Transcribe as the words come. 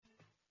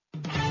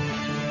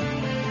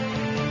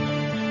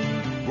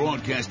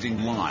Broadcasting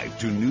live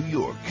to New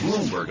York,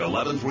 Bloomberg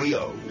 1130.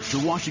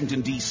 To Washington,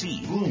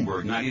 D.C.,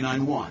 Bloomberg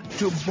 99.1.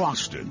 To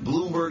Boston,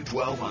 Bloomberg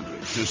 1200.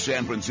 To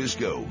San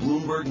Francisco,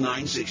 Bloomberg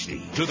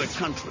 960. To the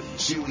country,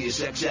 Sirius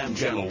XM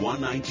Channel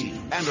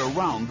 119. And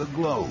around the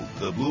globe,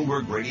 the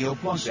Bloomberg Radio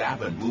Plus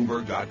app and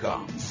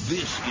Bloomberg.com. This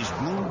is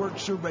Bloomberg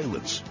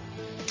Surveillance.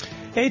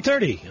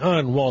 8:30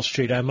 on Wall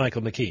Street. I'm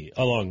Michael McKee,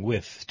 along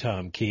with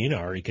Tom Keene.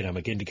 Our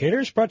economic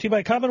indicators brought to you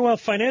by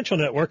Commonwealth Financial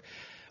Network.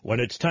 When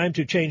it's time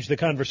to change the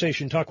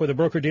conversation, talk with a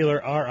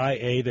broker-dealer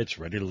RIA that's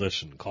ready to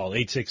listen. Call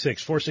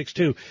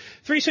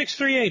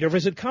 866-462-3638 or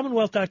visit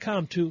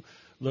Commonwealth.com to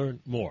learn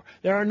more.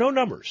 There are no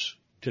numbers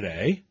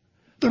today.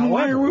 Then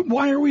why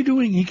are we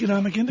doing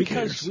economic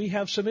indicators? Because we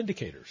have some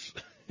indicators.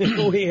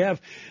 We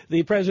have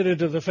the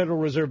president of the Federal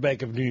Reserve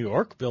Bank of New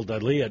York, Bill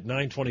Dudley, at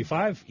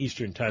 9:25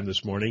 Eastern Time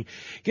this morning,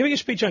 giving a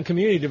speech on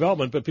community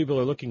development, but people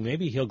are looking,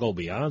 maybe he'll go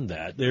beyond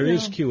that. There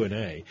is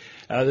Q&A.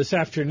 This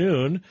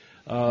afternoon,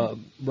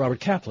 Robert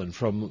Kaplan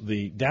from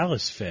the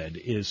Dallas Fed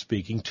is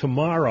speaking.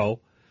 Tomorrow,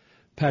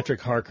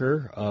 Patrick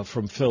Harker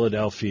from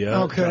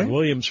Philadelphia, John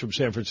Williams from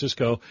San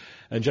Francisco,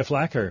 and Jeff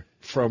Lacker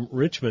from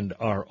Richmond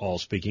are all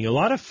speaking. A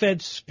lot of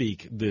Fed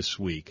speak this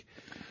week.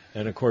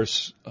 And, of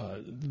course,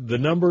 the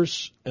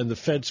numbers and the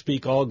Fed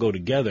speak all go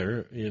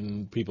together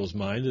in people's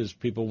minds as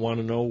people want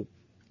to know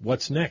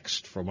what's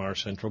next from our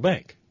central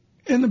bank.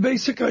 And the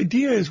basic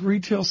idea is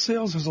retail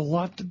sales has a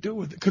lot to do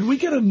with it. Could we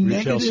get a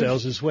negative... Retail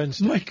sales is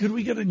Wednesday. Mike, could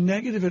we get a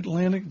negative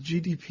Atlantic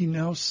GDP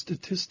Now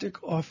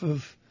statistic off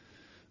of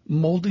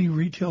moldy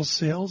retail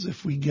sales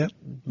if we get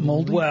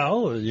moldy?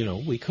 Well,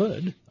 we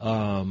could.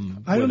 I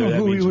don't know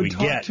who we would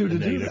talk to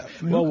do that.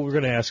 Well, we're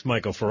going to ask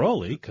Michael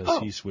Feroli because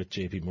he's with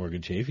J.P.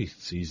 Morgan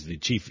Chase. He's the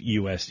chief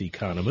U.S.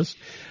 economist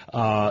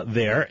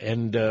there.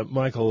 And,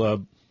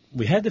 Michael,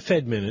 we had the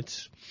Fed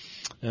minutes.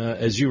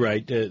 As you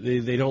write,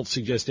 they don't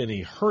suggest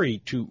any hurry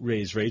to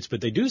raise rates,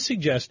 but they do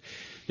suggest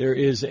there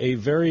is a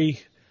very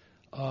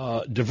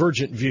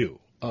divergent view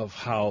of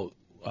how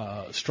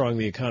strong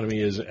the economy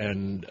is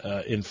and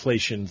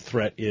inflation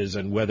threat is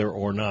and whether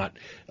or not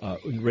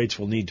rates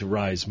will need to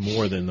rise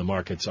more than the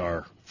markets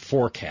are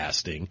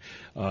forecasting.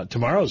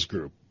 Tomorrow's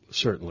group,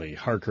 certainly,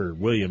 Harker,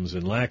 Williams,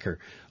 and Lacker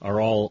are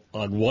all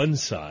on one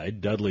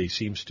side. Dudley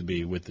seems to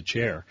be with the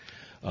chair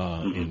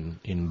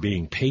in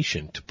being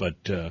patient, but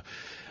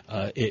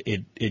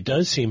it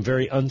does seem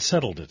very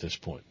unsettled at this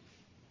point.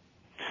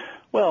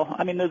 Well,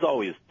 I mean, there's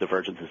always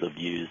divergences of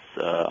views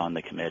on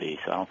the committee,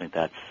 so I don't think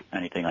that's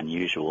anything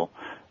unusual.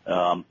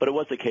 But it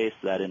was the case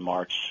that in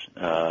March,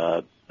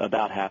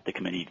 about half the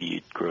committee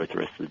viewed growth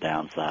risks to the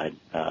downside,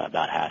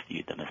 about half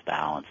viewed them as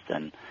balanced,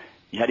 and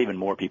you had even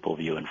more people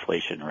view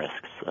inflation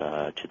risks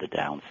to the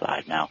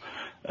downside. Now,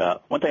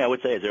 one thing I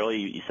would say is earlier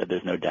you said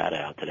there's no data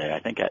out today. I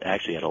think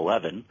actually at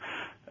 11,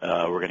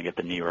 we're going to get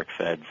the New York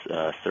Fed's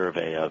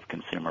survey of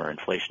consumer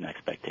inflation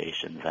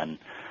expectations, and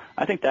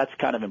I think that's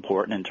kind of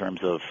important in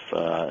terms of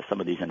some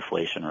of these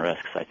inflation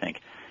risks. I think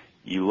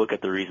you look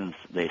at the reasons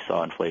they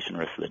saw inflation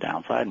risks to the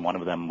downside, and one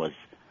of them was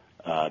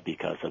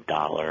because of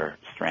dollar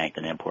strength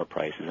and import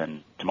prices,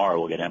 and tomorrow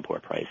we'll get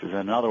import prices. And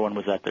another one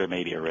was that there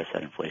may be a risk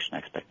that inflation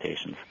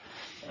expectations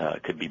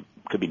could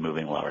be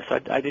moving lower. So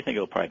I do think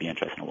it'll probably be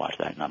interesting to watch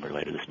that number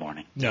later this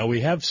morning. Now,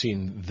 we have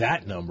seen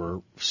that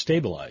number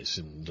stabilize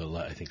in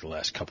I think the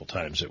last couple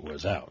times it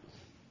was out.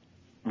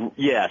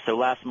 Yeah, so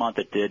last month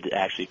it did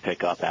actually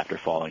pick up after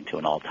falling to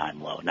an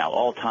all-time low. Now,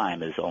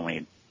 all-time is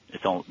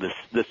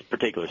this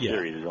particular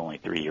series is only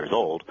 3 years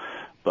old,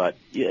 but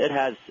it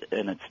has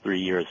in its 3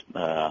 years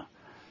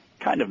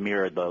kind of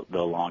mirrored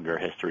the longer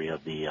history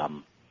of the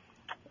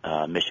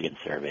Michigan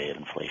survey of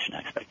inflation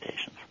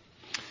expectations.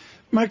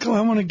 Michael, I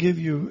want to give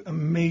you a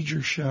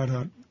major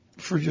shout-out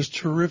for just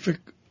terrific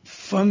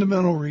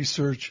fundamental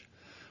research,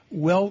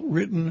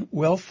 well-written,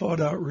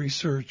 well-thought-out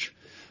research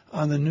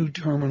on the new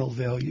terminal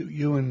value.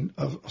 You and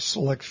a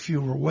select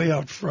few were way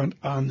out front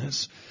on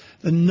this.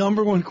 The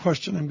number one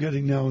question I'm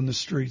getting now in the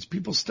streets,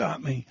 people stop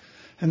me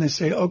and they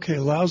say, okay,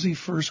 lousy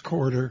first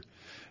quarter.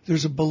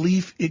 There's a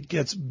belief it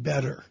gets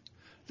better.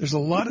 There's a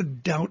lot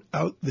of doubt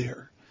out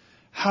there.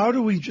 How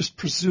do we just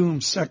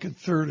presume second,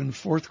 third, and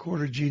fourth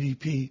quarter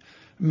GDP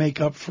make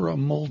up for a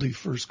moldy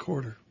first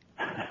quarter?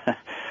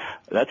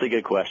 That's a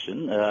good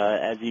question.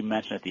 As you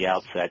mentioned at the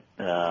outset,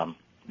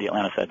 the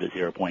Atlanta Fed is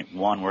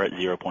 0.1. We're at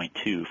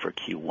 0.2 for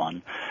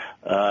Q1.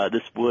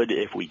 This would,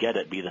 if we get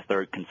it, be the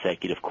third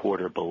consecutive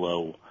quarter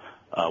below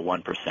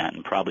 1%,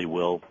 and probably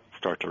will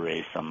start to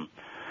raise some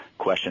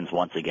questions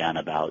once again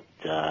about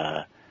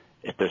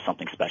if there's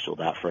something special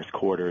about first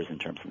quarters in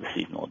terms of the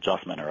seasonal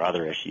adjustment or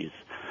other issues.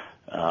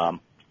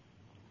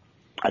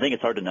 I think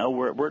it's hard to know.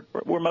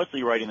 We're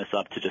mostly writing this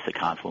up to just a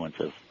confluence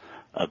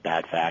of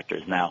bad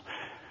factors. Now,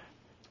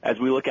 as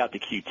we look out to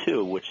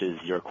Q2, which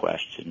is your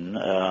question,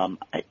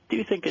 I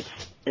do think it's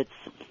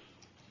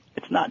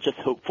not just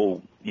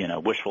hopeful,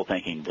 wishful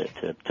thinking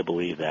to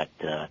believe that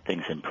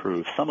things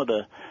improve. Some of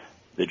the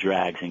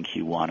drags in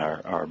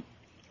Q1 are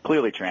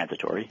clearly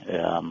transitory.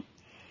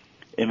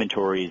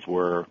 Inventories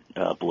were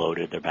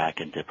bloated; they're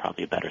back into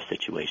probably a better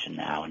situation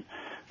now, and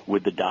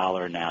with the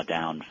dollar now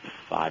down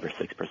 5 or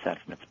 6%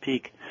 from its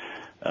peak,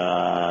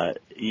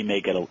 you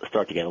may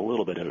start to get a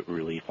little bit of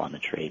relief on the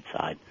trade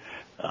side.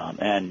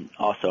 And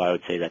also, I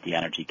would say that the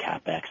energy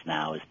capex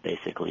now has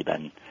basically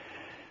been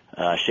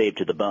shaved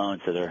to the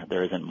bone, so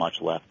there isn't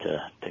much left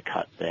to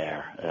cut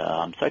there.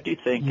 So I do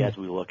think as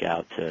we look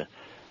out to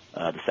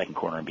the second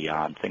quarter and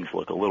beyond, things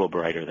look a little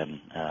brighter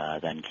than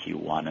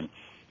Q1. And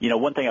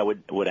one thing I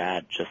would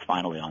add just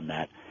finally on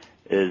that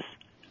is,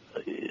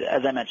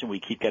 as I mentioned,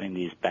 we keep getting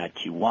these bad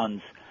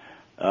Q1s.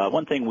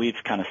 One thing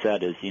we've kind of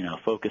said is,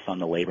 focus on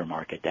the labor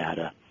market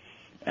data,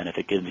 and if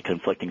it gives a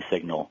conflicting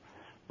signal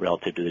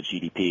relative to the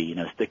GDP,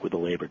 stick with the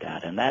labor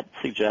data. And that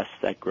suggests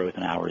that growth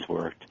in hours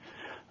worked.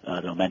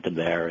 The momentum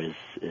there is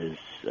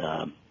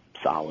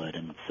solid,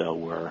 and so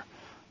we're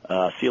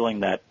feeling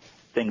that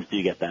things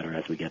do get better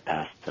as we get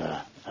past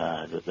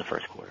the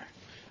first quarter.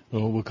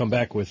 Well, we'll come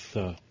back with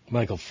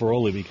Michael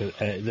Feroli, because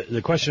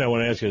the question I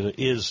want to ask you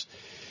is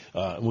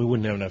we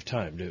wouldn't have enough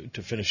time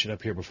to finish it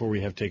up here before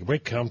we have to take a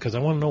break, because I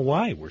want to know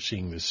why we're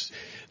seeing this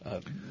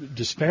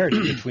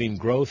disparity between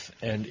growth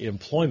and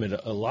employment.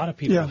 A lot of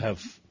people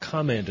have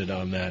commented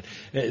on that.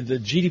 The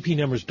GDP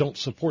numbers don't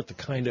support the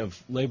kind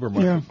of labor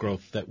market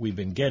growth that we've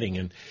been getting,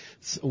 and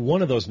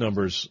one of those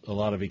numbers, a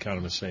lot of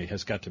economists say,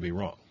 has got to be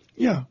wrong.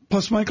 Yeah.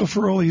 Plus, Michael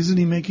Feroli, isn't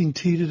he making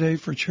tea today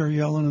for Chair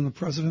Yellen and the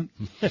president?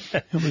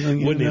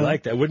 Wouldn't he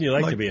like that? Wouldn't you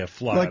like to be a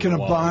fly like on in the a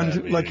wall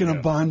Bond, like in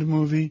a Bond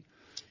movie?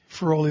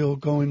 Feroli will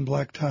go in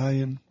black tie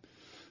and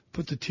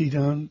put the tea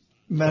down.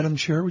 Madam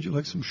Chair, would you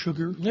like some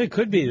sugar? It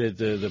could be that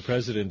the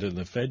president and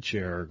the Fed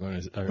chair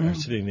are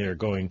sitting there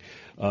going,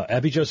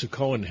 Abby Joseph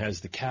Cohen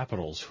has the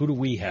Capitals. Who do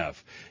we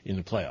have in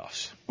the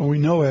playoffs? Well, we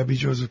know Abby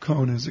Joseph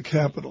Cohen has the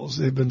Capitals.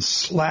 They've been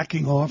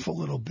slacking off a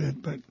little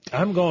bit, but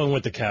I'm going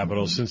with the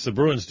Capitals since the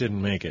Bruins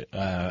didn't make it.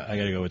 I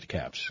got to go with the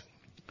Caps.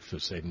 So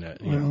saving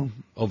that.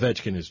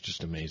 Ovechkin is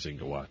just amazing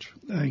to watch.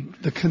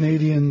 The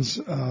Canadians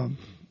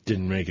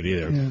didn't make it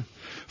either. Yeah.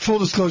 Full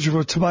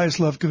disclosure, Tobias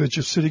Lefkovich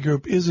of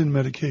Citigroup is in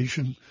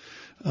medication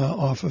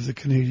off of the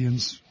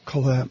Canadians'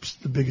 collapse,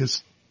 the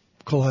biggest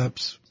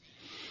collapse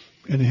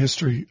in the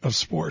history of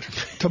sport.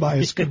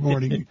 Tobias, good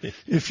morning.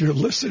 If you're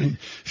listening,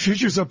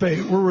 Futures Up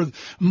 8. We're with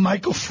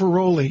Michael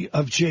Feroli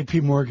of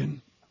J.P.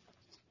 Morgan.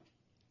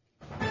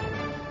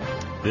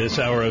 This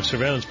hour of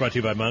surveillance brought to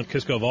you by Mount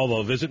Kisco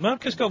Volvo. Visit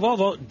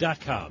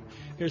MountKiscoVolvo.com.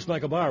 Here's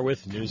Michael Barr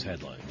with news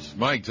headlines.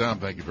 Mike, Tom,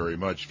 thank you very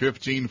much.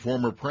 15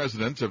 former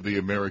presidents of the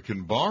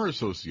American Bar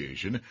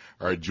Association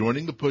are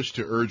joining the push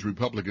to urge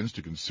Republicans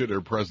to consider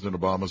President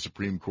Obama's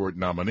Supreme Court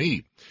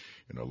nominee.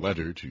 In a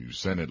letter to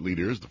Senate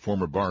leaders, the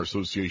former Bar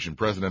Association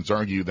presidents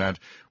argue that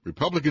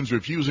Republicans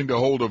refusing to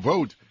hold a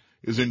vote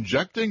is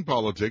injecting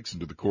politics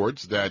into the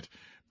courts that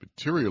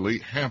materially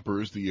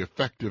hampers the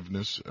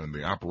effectiveness and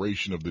the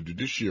operation of the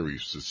judiciary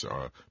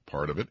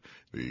part of it.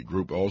 The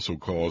group also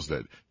calls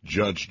that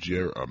Judge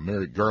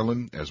Merrick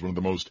Garland as one of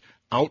the most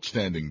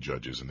outstanding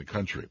judges in the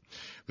country.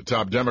 The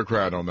top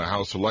Democrat on the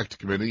House Select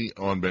Committee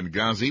on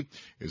Benghazi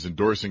is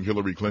endorsing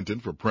Hillary Clinton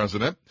for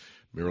president.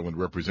 Maryland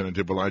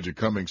Representative Elijah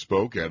Cummings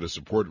spoke at a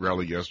support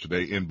rally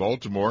yesterday in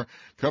Baltimore.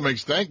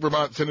 Cummings thanked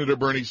Vermont Senator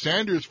Bernie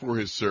Sanders for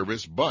his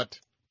service, but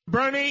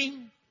Bernie,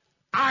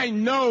 I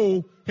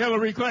know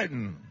Hillary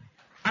Clinton.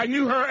 I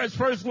knew her as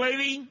First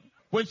Lady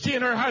when she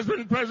and her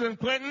husband, President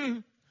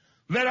Clinton,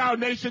 led our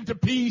nation to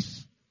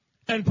peace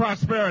and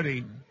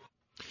prosperity.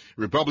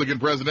 Republican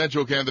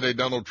presidential candidate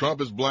Donald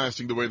Trump is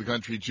blasting the way the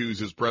country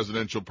chooses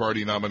presidential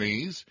party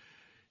nominees.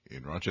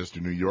 In Rochester,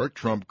 New York,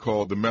 Trump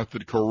called the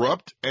method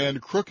corrupt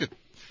and crooked.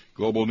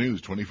 Global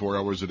News 24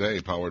 hours a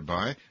day, powered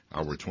by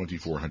our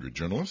 2,400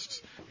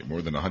 journalists in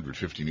more than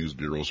 150 news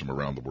bureaus from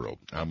around the world.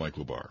 I'm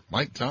Michael Barr.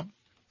 Mike, Tom?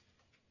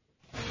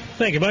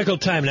 Thank you, Michael.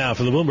 Time now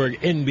for the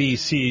Bloomberg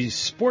NBC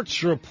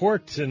Sports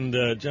Report. And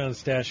John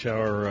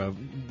Stashower,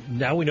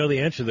 now we know the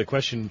answer to the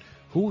question,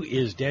 who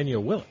is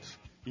Daniel Willis?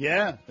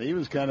 Yeah, he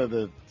was kind of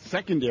the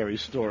secondary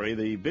story.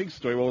 The big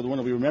story, well, the one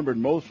that we remembered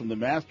most from the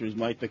Masters,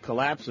 Mike, the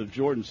collapse of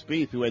Jordan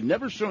Spieth, who had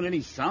never shown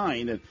any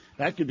sign that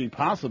that could be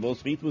possible.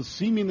 Spieth was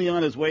seemingly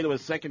on his way to a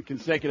second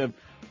consecutive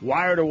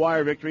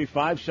wire-to-wire victory,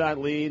 5-shot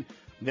lead.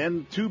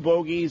 Then 2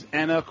 bogeys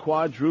and a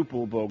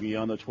quadruple bogey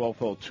on the 12th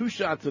hole. 2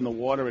 shots in the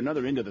water,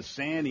 another into the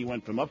sand. He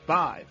went from up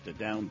 5 to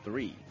down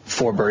 3.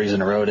 4 birdies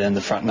in a row to end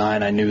the front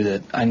 9. I knew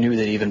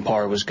that even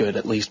par was good,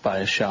 at least by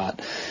a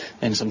shot.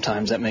 And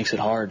sometimes that makes it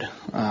hard.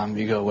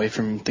 You go away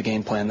from the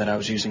game plan that I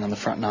was using on the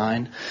front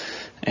 9,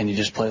 and you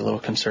just play a little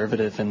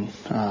conservative. And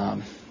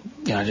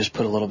I just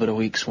put a little bit of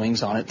weak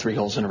swings on it. 3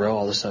 holes in a row.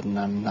 All of a sudden,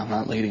 I'm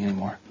not leading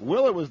anymore.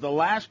 Willett was the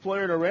last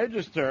player to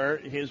register.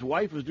 His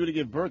wife was due to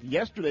give birth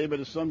yesterday, but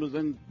his son was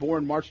then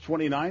born March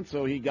 29th,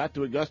 so he got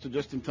to Augusta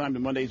just in time to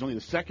Monday. He's only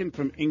the second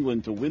from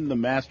England to win the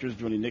Masters,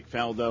 joining Nick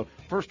Faldo.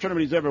 First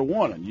tournament he's ever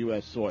won on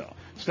U.S. soil.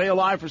 Stay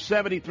alive for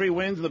 73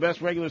 wins, the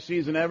best regular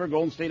season ever.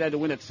 Golden State had to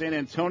win at San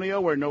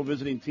Antonio, where no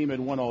visiting team had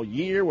won all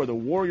year, where the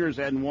Warriors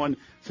hadn't won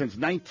since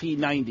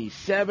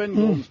 1997.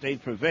 Golden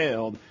State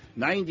prevailed.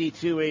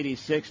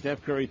 92-86.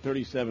 Steph Curry,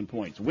 37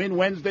 points. Win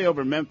Wednesday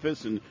over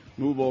Memphis and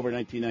move over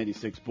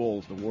 1996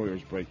 Bulls. The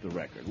Warriors break the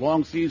record.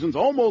 Long season's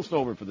almost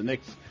over for the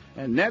Knicks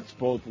and Nets.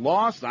 Both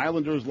lost.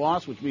 Islanders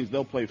lost, which means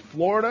they'll play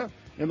Florida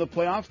in the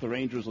playoffs. The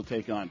Rangers will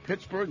take on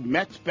Pittsburgh.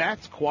 Mets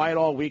bats quiet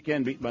all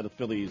weekend, beaten by the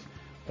Phillies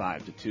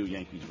 5-2.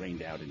 Yankees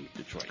rained out in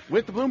Detroit.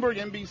 With the Bloomberg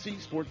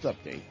NBC Sports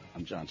Update,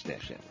 I'm John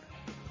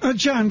Stashandler.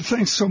 John,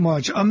 thanks so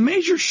much. A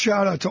major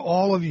shout out to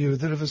all of you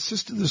that have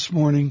assisted this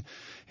morning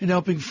in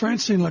helping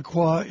Francine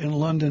Lacroix in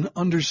London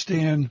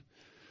understand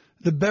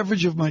the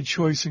beverage of my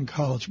choice in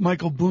college.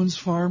 Michael Boone's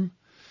Farm.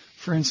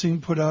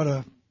 Francine put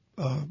out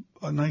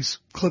a nice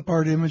clip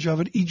art image of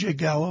it. E.J.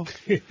 Gallo.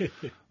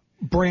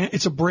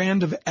 It's a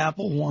brand of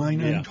apple wine,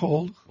 yeah. I'm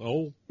told.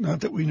 Oh.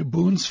 Not that we know.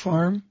 Boone's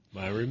Farm.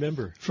 I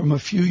remember. From a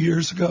few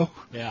years ago.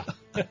 Yeah.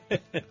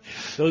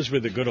 Those were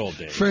the good old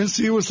days.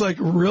 Francine was like,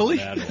 really?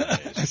 Bad old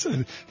days. I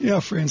said, yeah,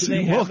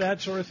 Francine. Do they have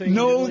that sort of thing?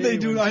 No, they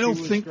do. I don't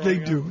think they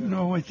do.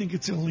 No, I think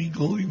it's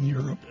illegal in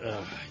Europe.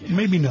 Yeah.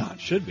 Maybe not.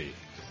 Should be.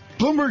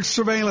 Bloomberg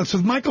Surveillance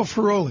with Michael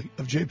Feroli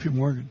of J.P.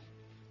 Morgan.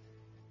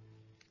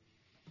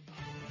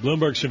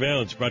 Bloomberg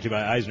Surveillance brought to you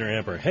by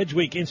EisnerAmper.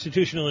 HedgeWeek,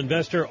 Institutional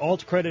Investor,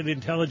 Alt Credit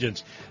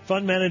Intelligence.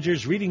 Fund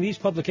managers reading these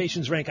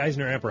publications rank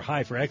EisnerAmper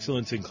high for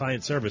excellence in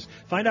client service.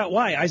 Find out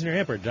why.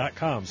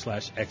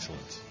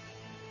 EisnerAmper.com/excellence.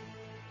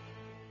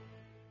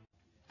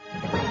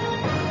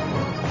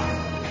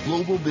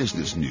 Global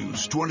business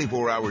news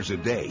 24 hours a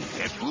day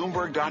at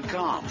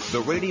Bloomberg.com,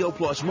 the Radio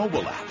Plus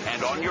mobile app,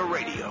 and on your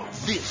radio.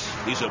 This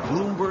is a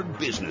Bloomberg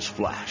Business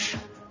Flash.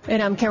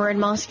 And I'm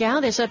Karen Moscow.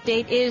 This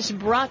update is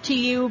brought to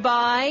you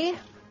by...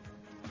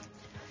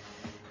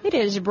 It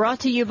is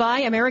brought to you by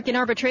American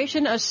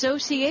Arbitration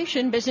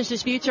Association. Business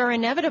disputes are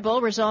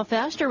inevitable. Resolve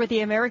faster with the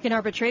American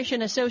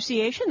Arbitration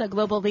Association, the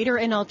global leader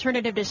in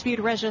alternative dispute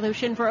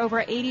resolution for over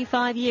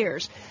 85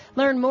 years.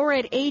 Learn more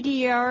at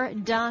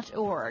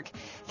adr.org.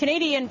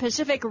 Canadian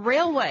Pacific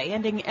Railway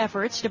ending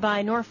efforts to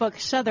buy Norfolk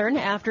Southern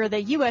after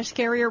the U.S.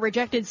 carrier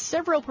rejected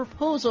several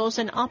proposals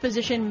in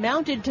opposition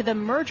mounted to the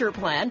merger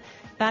plan,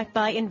 backed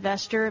by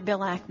investor Bill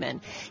Ackman.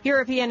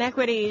 European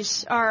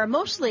equities are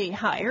mostly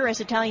higher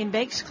as Italian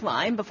banks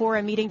climb before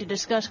a meeting to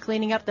discuss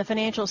cleaning up the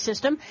financial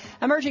system.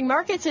 Emerging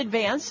markets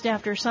advanced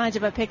after signs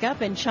of a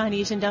pickup in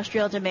Chinese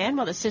industrial demand,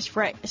 while the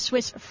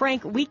Swiss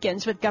franc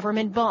weakens with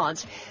government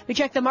bonds. We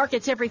check the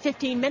markets every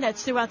 15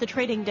 minutes throughout the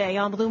trading day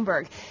on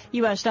Bloomberg.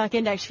 U.S. stock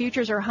index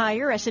futures are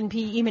higher.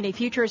 S&P E-mini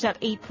futures up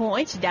 8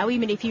 points. Dow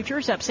E-mini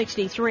futures up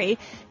 63.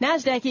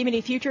 NASDAQ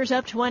E-mini futures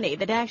up 20.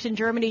 The DAX in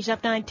Germany's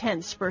up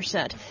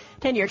 0.9%.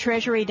 10-year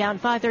Treasury down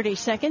 5/30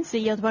 seconds. The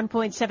yield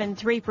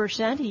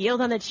 1.73%.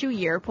 Yield on the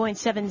 2-year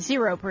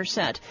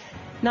 0.70%.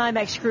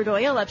 NYMEX crude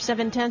oil up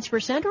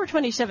 0.7% or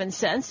 27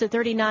 cents to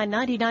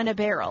 $39.99 a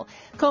barrel.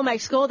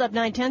 COMEX gold up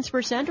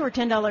 0.9% or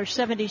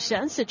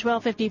 $10.70 to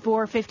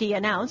 $12.5450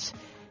 an ounce.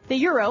 The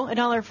euro,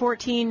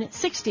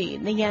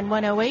 $1.1460. The yen,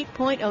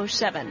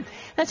 108.07.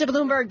 That's a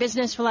Bloomberg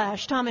Business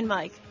Flash. Tom and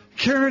Mike.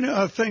 Karen,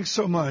 thanks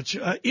so much.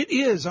 It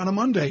is on a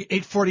Monday,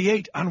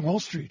 8:48 on Wall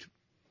Street.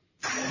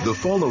 The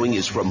following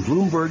is from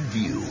Bloomberg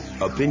View.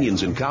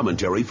 Opinions and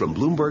commentary from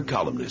Bloomberg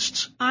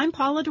columnists. I'm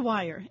Paula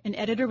Dwyer, an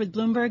editor with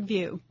Bloomberg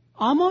View.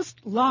 Almost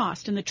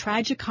lost in the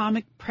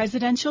tragicomic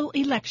presidential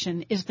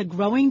election is the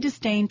growing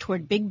disdain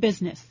toward big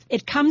business.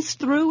 It comes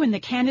through in the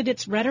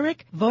candidates'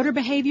 rhetoric, voter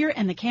behavior,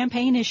 and the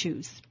campaign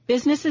issues.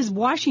 Business's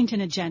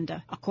Washington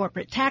agenda, a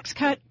corporate tax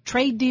cut,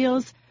 trade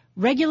deals,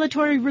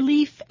 regulatory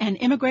relief, and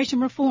immigration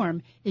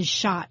reform is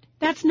shot.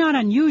 That's not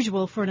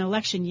unusual for an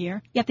election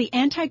year, yet the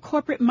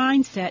anti-corporate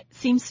mindset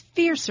seems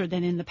fiercer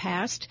than in the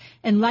past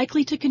and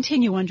likely to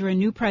continue under a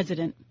new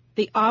president.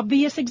 The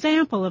obvious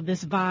example of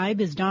this vibe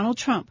is Donald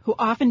Trump, who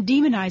often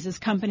demonizes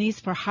companies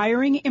for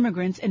hiring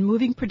immigrants and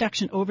moving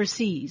production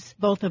overseas,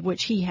 both of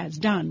which he has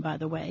done, by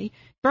the way.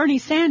 Bernie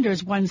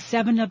Sanders won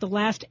 7 of the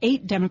last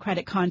 8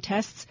 Democratic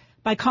contests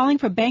by calling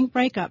for bank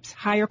breakups,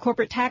 higher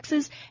corporate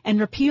taxes, and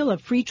repeal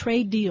of free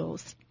trade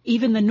deals.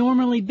 Even the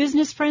normally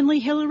business-friendly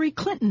Hillary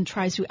Clinton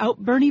tries to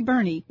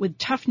out-Bernie with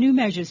tough new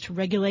measures to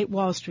regulate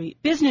Wall Street.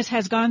 Business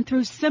has gone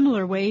through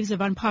similar waves of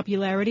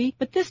unpopularity,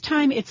 but this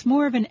time it's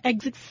more of an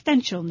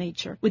existential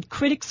nature, with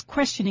critics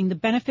questioning the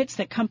benefits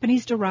that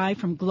companies derive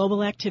from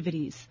global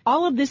activities.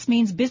 All of this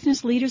means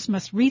business leaders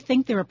must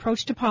rethink their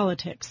approach to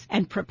politics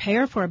and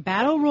prepare for a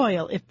battle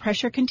royal if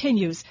pressure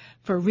continues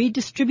for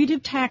redistributive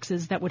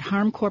taxes that would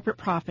harm corporate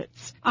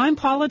profits. I'm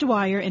Paula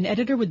Dwyer, an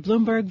editor with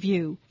Bloomberg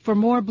View. For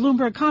more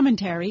Bloomberg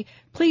commentary,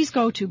 please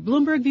go to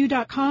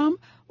BloombergView.com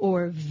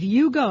or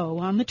ViewGo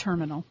on the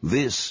terminal.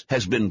 This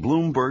has been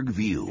Bloomberg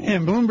View.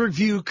 And Bloomberg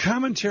View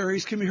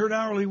commentaries can be heard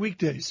hourly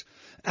weekdays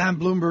on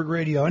Bloomberg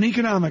Radio. On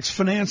economics,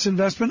 finance,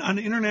 investment, on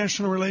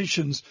international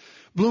relations,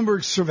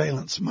 Bloomberg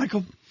Surveillance.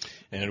 Michael?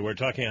 And we're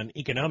talking on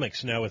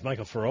economics now with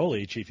Michael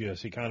Feroli, chief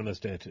U.S.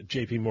 economist at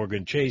J.P.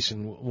 Morgan Chase,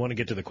 and want to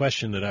get to the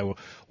question that I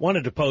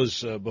wanted to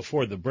pose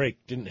before the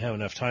break. Didn't have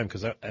enough time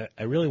because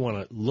I really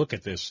want to look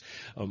at this,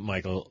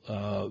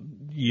 Michael.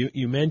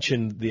 You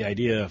mentioned the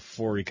idea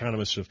for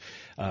economists of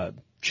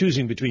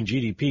choosing between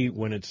GDP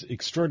when it's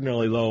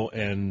extraordinarily low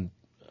and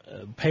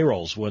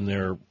payrolls when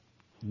they're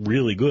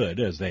really good,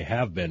 as they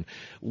have been.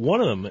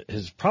 One of them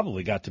has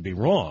probably got to be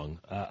wrong.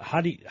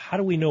 How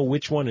do we know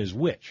which one is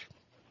which?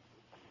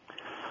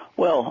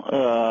 Well,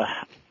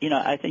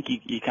 I think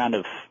you kind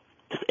of,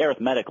 just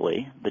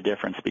arithmetically, the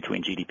difference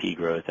between GDP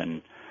growth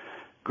and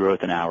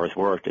growth in hours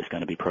worked is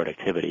going to be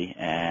productivity,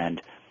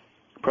 and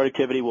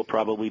productivity will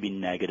probably be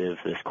negative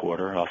this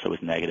quarter, also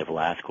was negative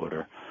last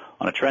quarter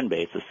on a trend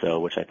basis,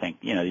 which I think,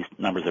 these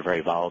numbers are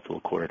very volatile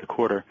quarter to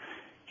quarter.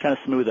 Kind of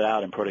smooth it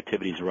out, and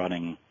productivity is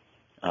running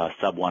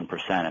sub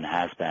 1% and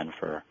has been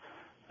for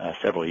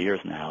several years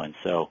now. And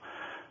so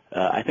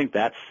I think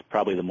that's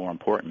probably the more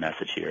important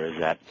message here, is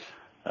that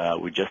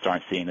we just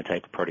aren't seeing the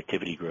type of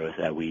productivity growth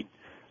that we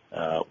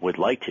would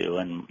like to,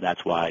 and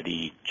that's why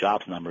the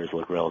jobs numbers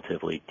look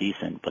relatively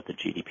decent, but the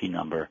GDP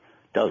number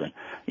doesn't.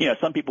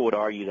 Some people would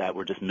argue that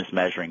we're just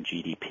mismeasuring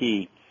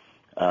GDP,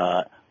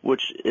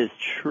 which is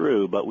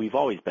true, but we've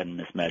always been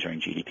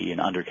mismeasuring GDP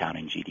and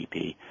undercounting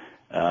GDP.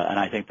 And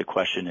I think the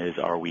question is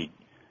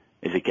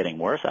it getting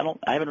worse?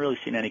 I haven't really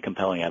seen any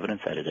compelling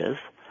evidence that it is.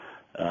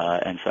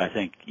 And so I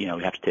think, we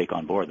have to take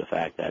on board the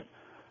fact that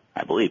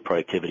I believe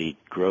productivity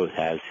growth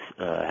has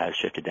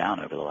shifted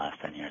down over the last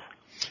 10 years.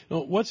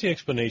 Well, what's the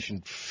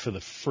explanation for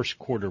the first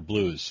quarter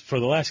blues? For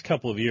the last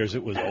couple of years,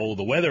 it was,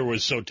 the weather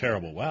was so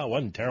terrible. Wow, it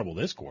wasn't terrible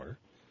this quarter.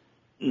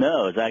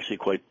 No, it's actually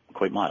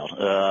quite mild.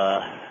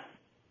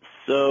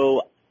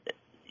 So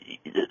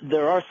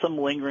there are some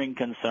lingering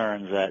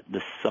concerns that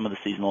some of the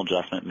seasonal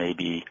adjustment may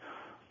be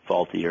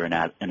faulty or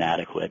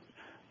inadequate.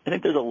 I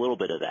think there's a little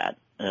bit of that.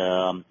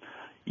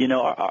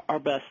 Our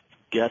best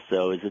guess,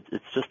 though, is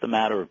it's just a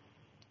matter of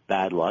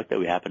bad luck that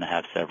we happen to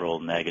have several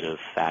negative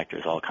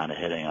factors all kind of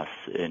hitting us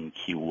in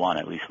Q1,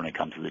 at least when it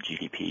comes to the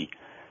GDP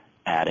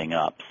adding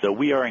up. So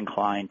we are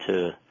inclined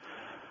to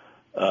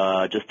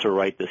just to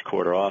write this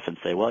quarter off and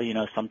say, well,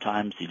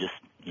 sometimes you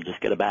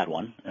just get a bad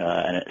one,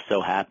 and it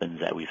so happens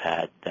that we've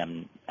had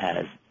them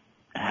as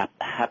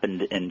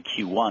happened in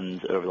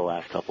Q1s over the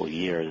last couple of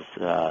years.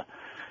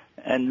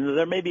 And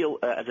there may be,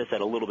 as I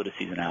said, a little bit of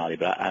seasonality,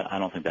 but I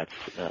don't think that's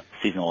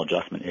seasonal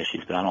adjustment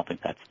issues, but I don't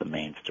think that's the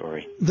main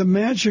story. The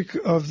magic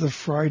of the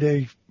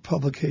Friday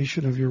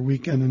publication of your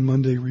weekend and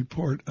Monday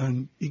report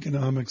on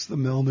economics, the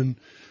Melman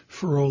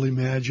Feroli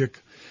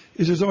magic,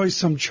 is there's always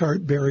some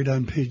chart buried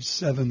on page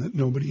 7 that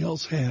nobody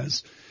else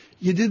has.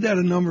 You did that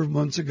a number of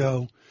months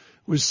ago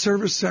with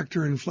service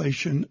sector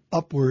inflation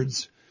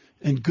upwards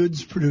and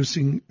goods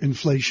producing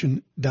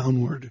inflation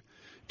downward.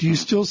 Do you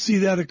still see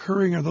that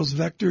occurring? Are those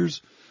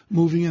vectors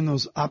moving in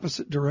those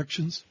opposite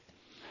directions?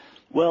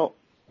 Well,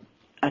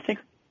 I think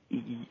so.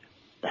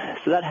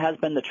 That has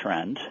been the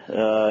trend.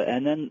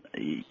 And then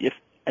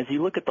as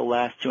you look at the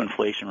last two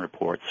inflation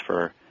reports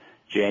for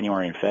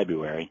January and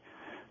February,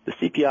 the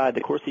CPI, the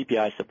core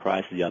CPI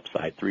surprised to the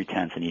upside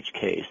 0.3 in each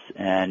case.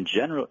 And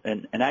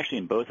actually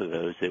in both of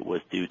those, it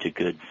was due to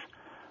goods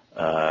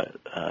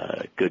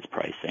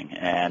pricing.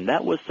 And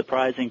that was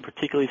surprising,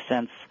 particularly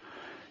since,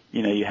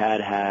 you've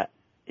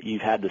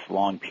had this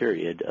long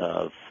period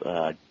of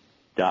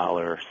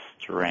dollar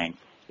strength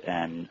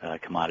and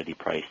commodity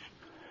price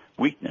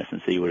weakness,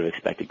 and so you would have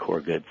expected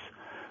core goods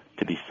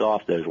to be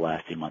soft those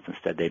last few months.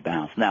 Instead, they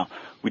bounced. Now,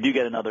 we do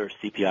get another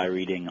CPI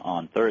reading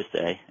on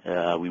Thursday.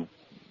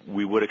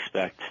 We would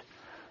expect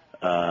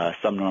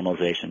some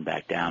normalization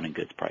back down in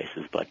goods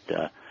prices, but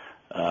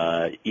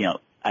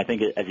I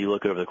think as you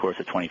look over the course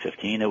of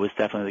 2015, it was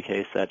definitely the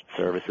case that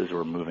services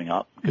were moving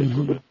up, goods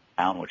were moving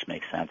down, which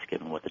makes sense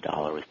given what the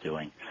dollar was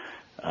doing.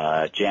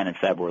 Jan and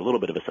Feb were a little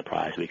bit of a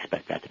surprise. We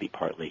expect that to be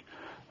partly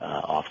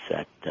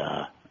offset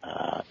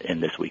in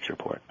this week's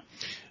report.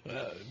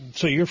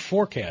 So your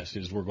forecast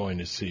is we're going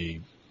to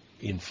see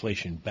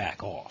inflation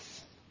back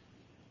off.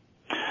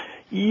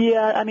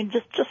 Yeah, I mean,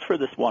 just for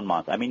this 1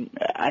 month. I mean,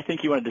 I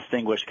think you want to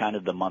distinguish kind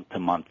of the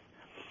month-to-month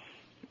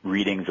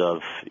readings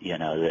of,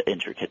 the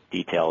intricate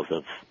details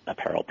of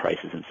apparel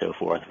prices and so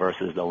forth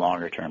versus the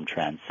longer-term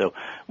trends. So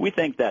we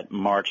think that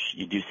March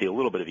you do see a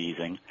little bit of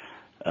easing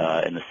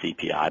in the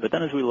CPI. But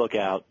then as we look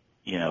out,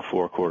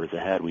 4 quarters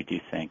ahead, we do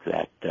think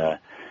that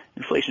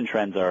inflation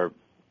trends are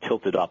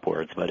tilted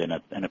upwards, but in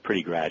a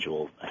pretty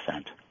gradual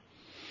ascent.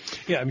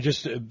 Yeah, I mean,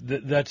 just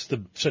that's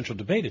the central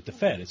debate at the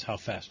Fed. It's how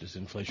fast is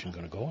inflation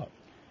going to go up?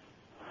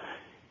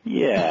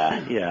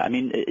 Yeah. I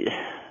mean,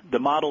 the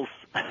models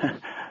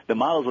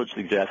which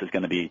suggest it's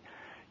going to be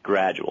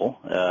gradual.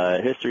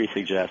 History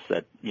suggests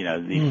that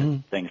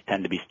these things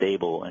tend to be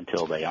stable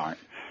until they aren't.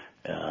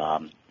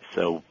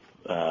 So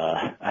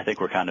I think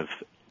we're kind of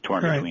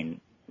torn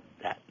between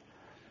that.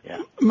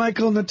 Yeah.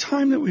 Michael, in the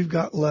time that we've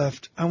got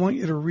left, I want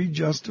you to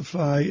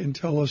re-justify and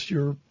tell us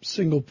your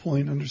single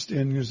point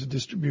understanding there's a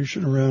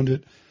distribution around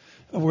it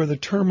of where the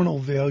terminal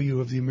value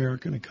of the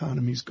American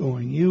economy is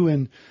going. You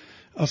and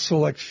a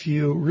select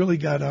few really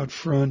got out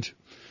front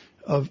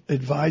of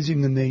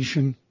advising the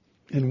nation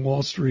and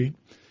Wall Street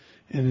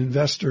and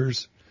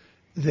investors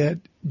that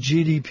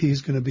GDP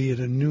is going to be at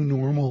a new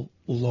normal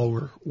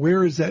lower.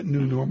 Where is that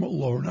new normal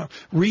lower now?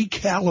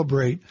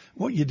 Recalibrate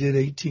what you did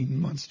 18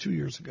 months, 2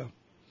 years ago.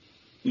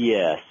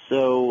 Yeah,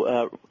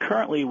 so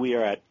currently we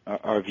are at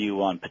our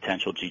view on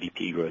potential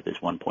GDP growth is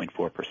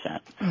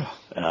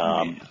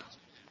 1.4%.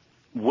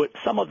 What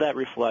some of that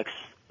reflects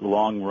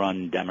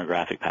long-run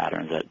demographic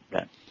patterns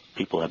that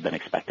people have been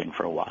expecting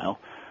for a while,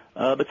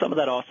 but some of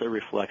that also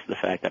reflects the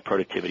fact that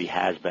productivity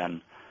has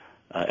been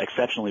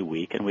exceptionally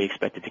weak, and we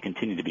expect it to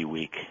continue to be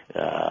weak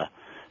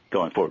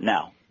going forward.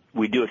 Now,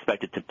 we do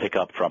expect it to pick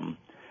up from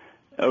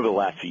over the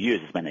last few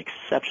years. It's been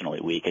exceptionally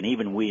weak, and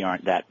even we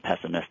aren't that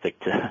pessimistic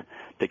to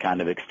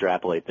kind of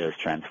extrapolate those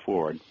trends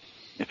forward.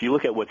 If you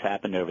look at what's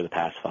happened over the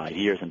past 5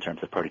 years in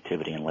terms of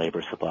productivity and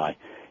labor supply,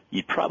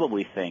 you'd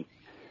probably think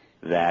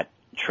that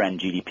trend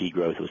GDP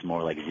growth was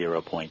more like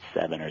 0.7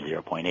 or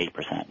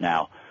 0.8%.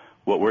 Now,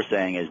 what we're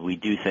saying is we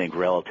do think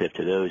relative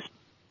to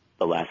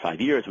the last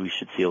 5 years, we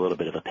should see a little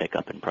bit of a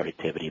pickup in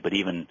productivity. But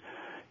even,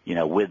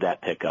 with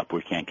that pickup,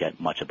 we can't get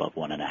much above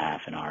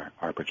 1.5 in our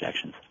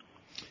projections.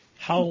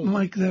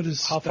 Mike,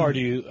 how far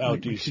do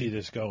you see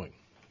this going?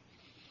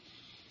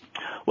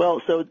 Well,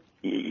 so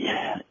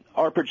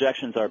our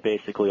projections are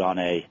basically on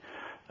a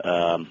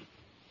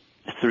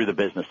through the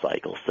business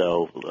cycle.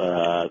 So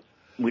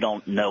we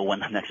don't know when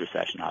the next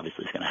recession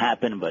obviously is going to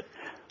happen, but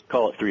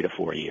call it 3 to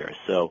 4 years.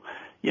 So,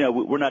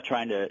 we're not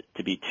trying to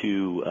be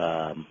too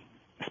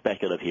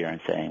speculative here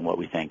and saying what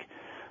we think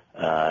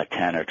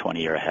 10 or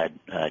 20 year ahead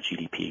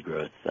GDP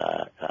growth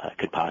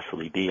could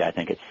possibly be. I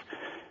think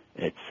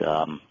it's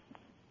a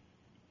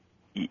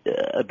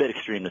bit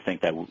extreme to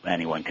think that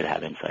anyone could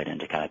have insight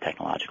into kind of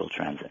technological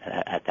trends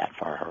at that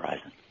far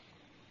horizon.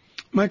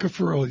 Micah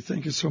Feroli,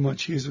 thank you so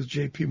much. He's with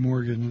J.P.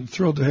 Morgan, and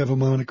thrilled to have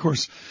him on, of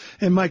course.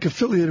 And Mike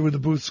affiliated with the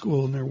Booth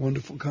School and their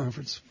wonderful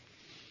conference.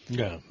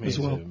 Yeah, as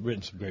well.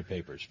 Written some great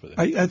papers for them.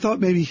 I thought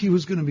maybe he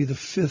was going to be the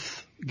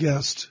fifth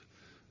guest,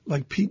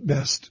 like Pete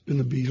Best in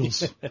the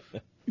Beatles.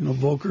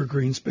 Volker,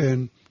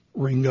 Greenspan,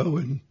 Ringo,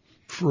 and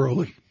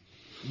Feroli.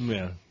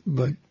 Yeah.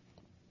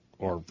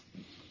 Or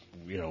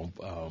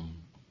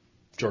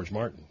George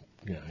Martin.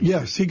 Yeah,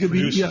 yes, he could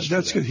be. Yeah,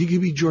 that's good. He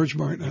could be George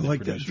Martin. I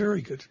like that.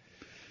 Very good.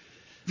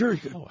 Very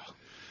good. Oh, well.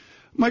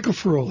 Michael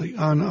Feroli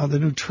on the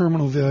new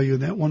terminal value,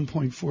 and that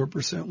 1.4%,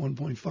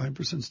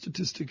 1.5%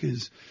 statistic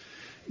is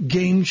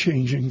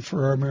game-changing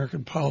for our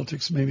American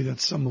politics. Maybe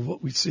that's some of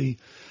what we see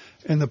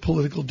in the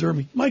political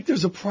derby. Mike,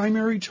 there's a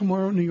primary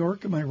tomorrow in New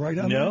York. Am I right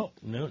on that?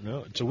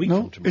 No. It's a week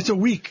from tomorrow. It's a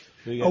week.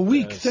 A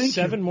week. Thank you.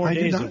 7 more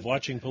days of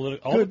watching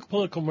all the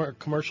political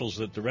commercials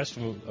that the rest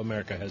of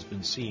America has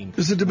been seeing.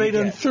 There's a debate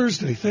on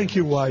Thursday. Thank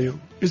you, YU.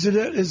 Is it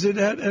at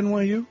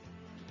NYU?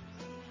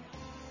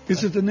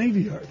 Is it the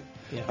Navy Yard?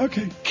 Yeah.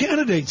 Okay.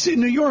 Candidates in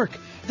New York,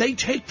 they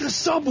take the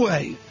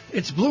subway.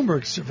 It's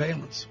Bloomberg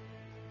surveillance.